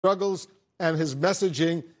struggles and his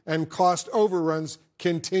messaging and cost overruns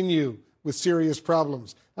continue with serious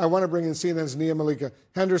problems. I want to bring in CNN's Nia Malika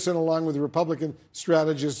Henderson, along with the Republican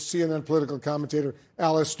strategist, CNN political commentator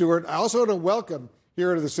Alice Stewart. I also want to welcome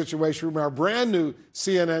here to the Situation Room our brand new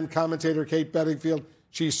CNN commentator, Kate Bedingfield.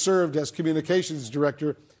 She served as communications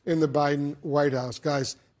director in the Biden White House.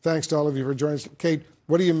 Guys, thanks to all of you for joining us. Kate,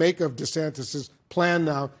 what do you make of DeSantis' plan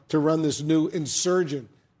now to run this new insurgent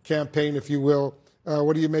campaign, if you will?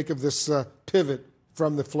 What do you make of this pivot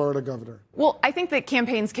from the Florida governor? Well, I think that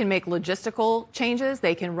campaigns can make logistical changes.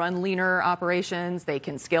 They can run leaner operations. They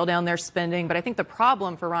can scale down their spending. But I think the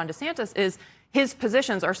problem for Ron DeSantis is his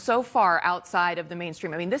positions are so far outside of the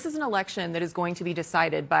mainstream. I mean, this is an election that is going to be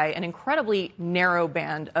decided by an incredibly narrow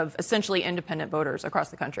band of essentially independent voters across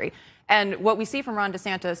the country. And what we see from Ron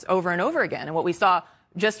DeSantis over and over again, and what we saw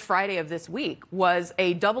just Friday of this week, was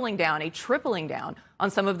a doubling down, a tripling down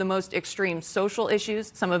on some of the most extreme social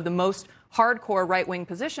issues, some of the most hardcore right-wing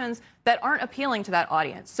positions that aren't appealing to that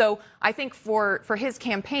audience. So I think for his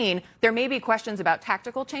campaign, there may be questions about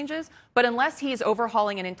tactical changes, but unless he's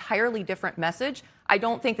overhauling an entirely different message, I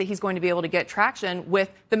don't think that he's going to be able to get traction with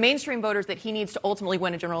the mainstream voters that he needs to ultimately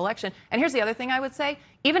win a general election. And here's the other thing I would say.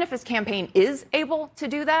 Even if his campaign is able to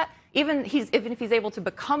do that, even if he's able to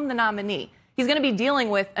become the nominee, he's going to be dealing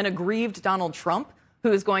with an aggrieved Donald Trump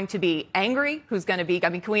who is going to be angry, who's going to be, I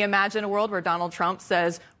mean, can we imagine a world where Donald Trump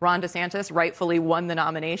says Ron DeSantis rightfully won the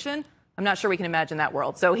nomination? I'm not sure we can imagine that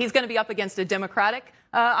world. So he's going to be up against a Democratic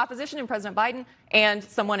opposition in President Biden and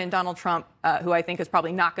someone in Donald Trump who I think is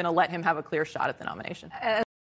probably not going to let him have a clear shot at the nomination.